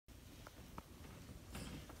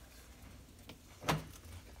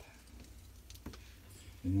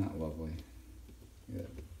Isn't that lovely? Look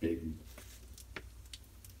at that big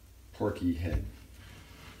porky head.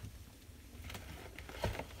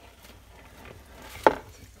 Take out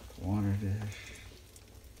the water dish.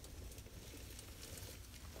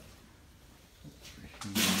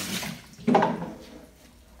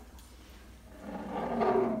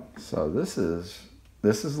 So this is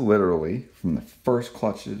literally from the first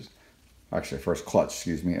clutch,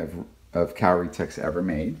 excuse me, of cow retics ever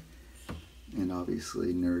made. And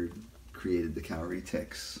obviously Nerd created the cow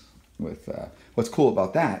retics with, what's cool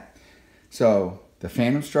about that, so the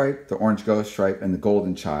Phantom Stripe, the Orange Ghost Stripe, and the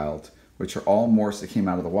Golden Child, which are all morphs that came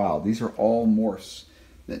out of the wild. These are all morphs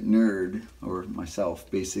that Nerd, or myself,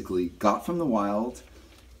 basically got from the wild,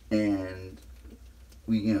 and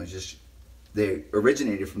we, you know, just, they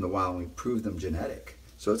originated from the wild and we proved them genetic.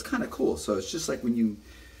 So it's kind of cool. So it's just like when you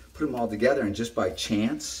put them all together and just by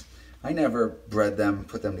chance, I never bred them,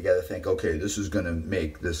 put them together, think, okay, this is going to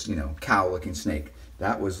make this, you know, cow-looking snake.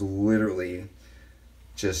 That was literally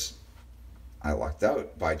just, I lucked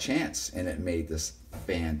out by chance, and it made this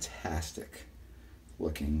fantastic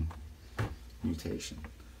looking mutation.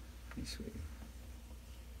 Hey, sweetie.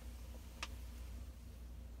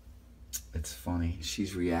 It's funny.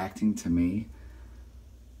 She's reacting to me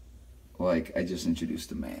like I just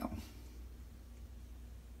introduced a male.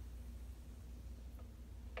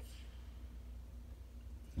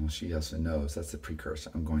 Well, she also knows that's the precursor.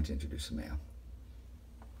 I'm going to introduce a male.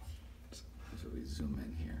 So we zoom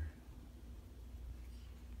in here.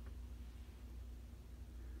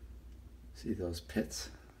 See those pits?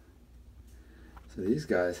 So these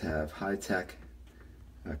guys have high-tech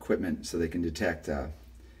equipment so they can detect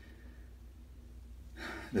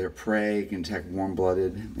their prey, can detect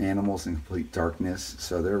warm-blooded animals in complete darkness.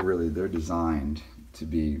 So they're designed to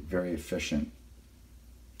be very efficient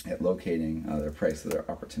at locating their prey, so they're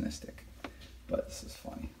opportunistic. But this is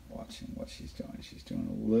funny, watching what she's doing. She's doing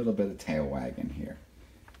a little bit of tail wagging here.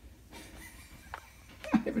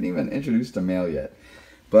 I haven't even introduced a male yet,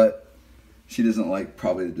 but she doesn't like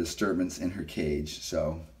probably the disturbance in her cage,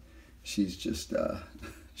 so she's just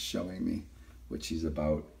showing me what she's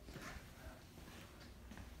about.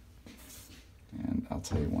 And I'll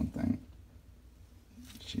tell you one thing,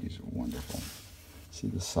 she's wonderful. See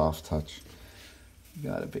the soft touch? You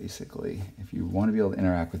gotta basically, if you want to be able to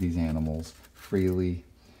interact with these animals freely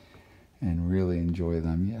and really enjoy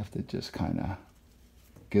them, you have to just kind of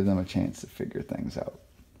give them a chance to figure things out.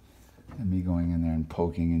 And me going in there and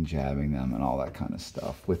poking and jabbing them and all that kind of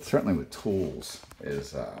stuff, certainly with tools,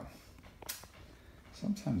 is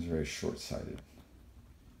sometimes very short-sighted.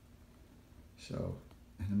 So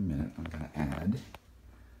in a minute, I'm gonna add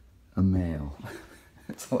a male.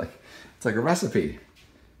 It's like a recipe.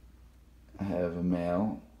 I have a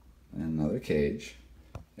male in another cage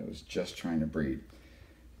that was just trying to breed,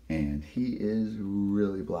 and he is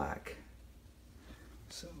really black.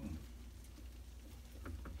 So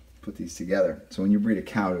put these together. So when you breed a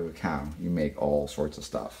cow to a cow, you make all sorts of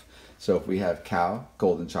stuff. So if we have cow,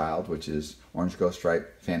 golden child, which is orange ghost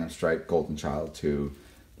stripe, phantom stripe, golden child to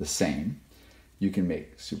the same, you can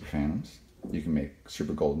make super phantoms, you can make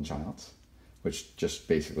super golden childs, which just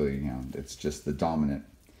basically, you know, it's just the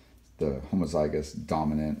homozygous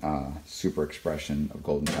dominant super expression of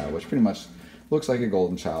golden child, which pretty much looks like a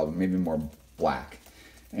golden child, but maybe more black.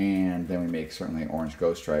 And then we make certainly orange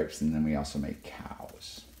ghost stripes, and then we also make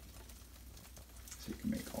cows. So you can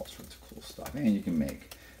make all sorts of cool stuff. And you can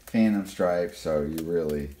make phantom stripes, so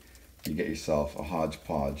you get yourself a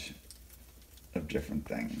hodgepodge of different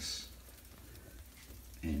things.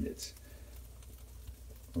 And it's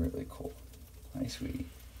really cool. Hi, sweetie.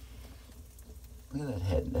 Look at that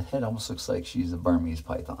head. That head almost looks like she's a Burmese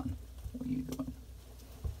python. What are you doing?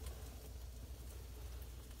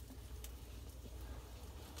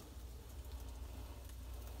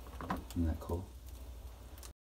 Isn't that cool?